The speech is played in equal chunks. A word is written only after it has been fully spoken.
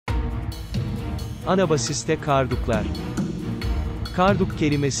Anabasis'te Karduklar. Karduk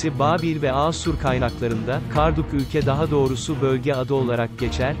kelimesi Babil ve Asur kaynaklarında, Karduk ülke daha doğrusu bölge adı olarak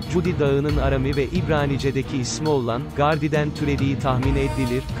geçer, Cudi dağının Arami ve İbranicedeki ismi olan, gardi'den türediği tahmin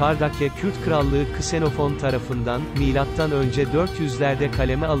edilir. Kardukya Kürt Krallığı Ksenofon tarafından, M.Ö. 400'lerde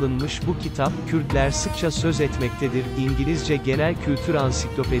kaleme alınmış bu kitap, Kürtler sıkça söz etmektedir. İngilizce Genel Kültür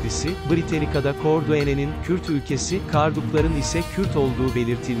Ansiklopedisi, Britannica'da Corduene'nin, Kürt ülkesi, Kardukların ise Kürt olduğu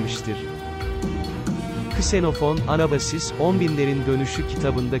belirtilmiştir. Xenophon, Anabasis, Onbinlerin Dönüşü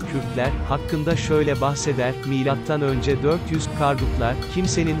kitabında Kürtler hakkında şöyle bahseder: M.Ö. 400, Karduklar,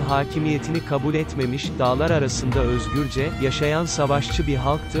 kimsenin hakimiyetini kabul etmemiş, dağlar arasında özgürce yaşayan savaşçı bir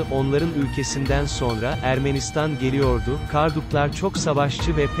halktı. Onların ülkesinden sonra Ermenistan geliyordu. Karduklar çok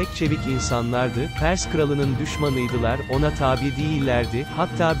savaşçı ve pek çevik insanlardı. Pers kralının düşmanıydılar, ona tabi değillerdi.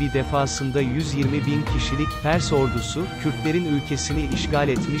 Hatta bir defasında 120 bin kişilik Pers ordusu Kürtlerin ülkesini işgal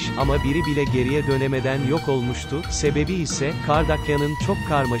etmiş ama biri bile geriye dönemeden yok olmuştu. Sebebi ise Kardukhya'nın çok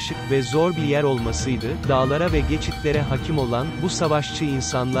karmaşık ve zor bir yer olmasıydı. Dağlara ve geçitlere hakim olan bu savaşçı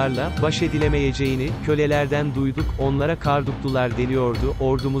insanlarla baş edilemeyeceğini kölelerden duyduk. Onlara Karduklular deniyordu.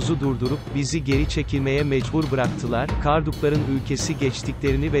 Ordumuzu durdurup bizi geri çekilmeye mecbur bıraktılar. Kardukların ülkesi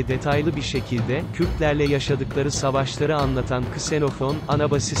geçtiklerini ve detaylı bir şekilde Kürtlerle yaşadıkları savaşları anlatan Xenophon,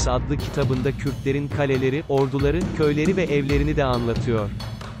 Anabasis adlı kitabında Kürtlerin kaleleri, orduları, köyleri ve evlerini de anlatıyor.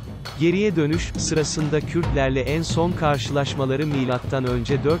 Geriye dönüş sırasında Kürtlerle en son karşılaşmaları M.Ö.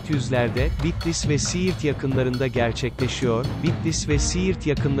 400'lerde Bitlis ve Siirt yakınlarında gerçekleşiyor. Bitlis ve Siirt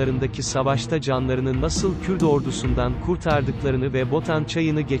yakınlarındaki savaşta canlarını nasıl Kürt ordusundan kurtardıklarını ve Botan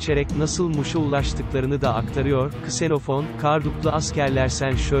çayını geçerek nasıl Muş'a ulaştıklarını da aktarıyor. Xenophon, Karduklu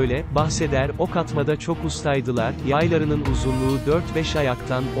askerlersen şöyle bahseder: ok atmada çok ustaydılar, yaylarının uzunluğu 4-5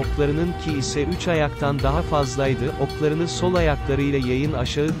 ayaktan, oklarının ki ise 3 ayaktan daha fazlaydı, oklarını sol ayaklarıyla yayın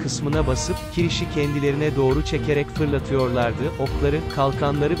aşağı kısmına basıp, kirişi kendilerine doğru çekerek fırlatıyorlardı. Okları,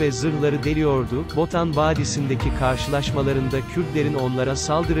 kalkanları ve zırhları deliyordu. Botan Vadisi'ndeki karşılaşmalarında Kürtlerin onlara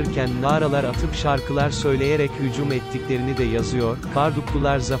saldırırken naralar atıp şarkılar söyleyerek hücum ettiklerini de yazıyor.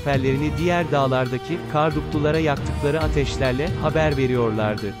 Karduklular zaferlerini diğer dağlardaki Karduklulara yaktıkları ateşlerle haber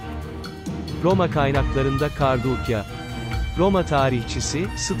veriyorlardı. Roma kaynaklarında Kardukya. Roma tarihçisi,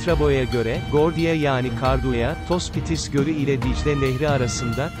 Strabo'ya göre, Gordia yani Kardukya, Tospitis Gölü ile Dicle Nehri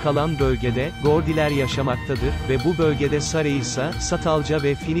arasında kalan bölgede, Gordiler yaşamaktadır ve bu bölgede Sarayisa, Satalca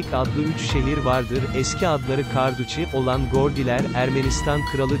ve Finik adlı 3 şehir vardır. Eski adları Karduçi olan Gordiler, Ermenistan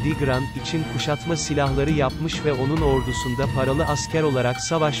kralı Digran için kuşatma silahları yapmış ve onun ordusunda paralı asker olarak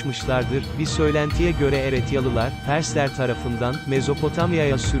savaşmışlardır. Bir söylentiye göre Eretyalılar, Persler tarafından,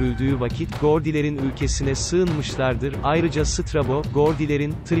 Mezopotamya'ya sürüldüğü vakit, Gordilerin ülkesine sığınmışlardır. Ayrıca Strabo,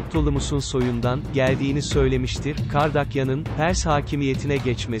 Gordilerin, Triptolumos'un soyundan geldiğini söylemiştir. Kardukhya'nın, Pers hakimiyetine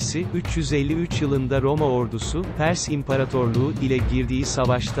geçmesi, 353 yılında Roma ordusu, Pers İmparatorluğu ile girdiği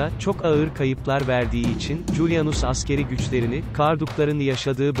savaşta, çok ağır kayıplar verdiği için, Julianus askeri güçlerini, Kardukların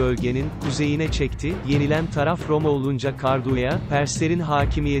yaşadığı bölgenin, kuzeyine çekti. Yenilen taraf Roma olunca Kardukya, Perslerin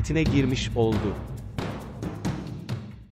hakimiyetine girmiş oldu.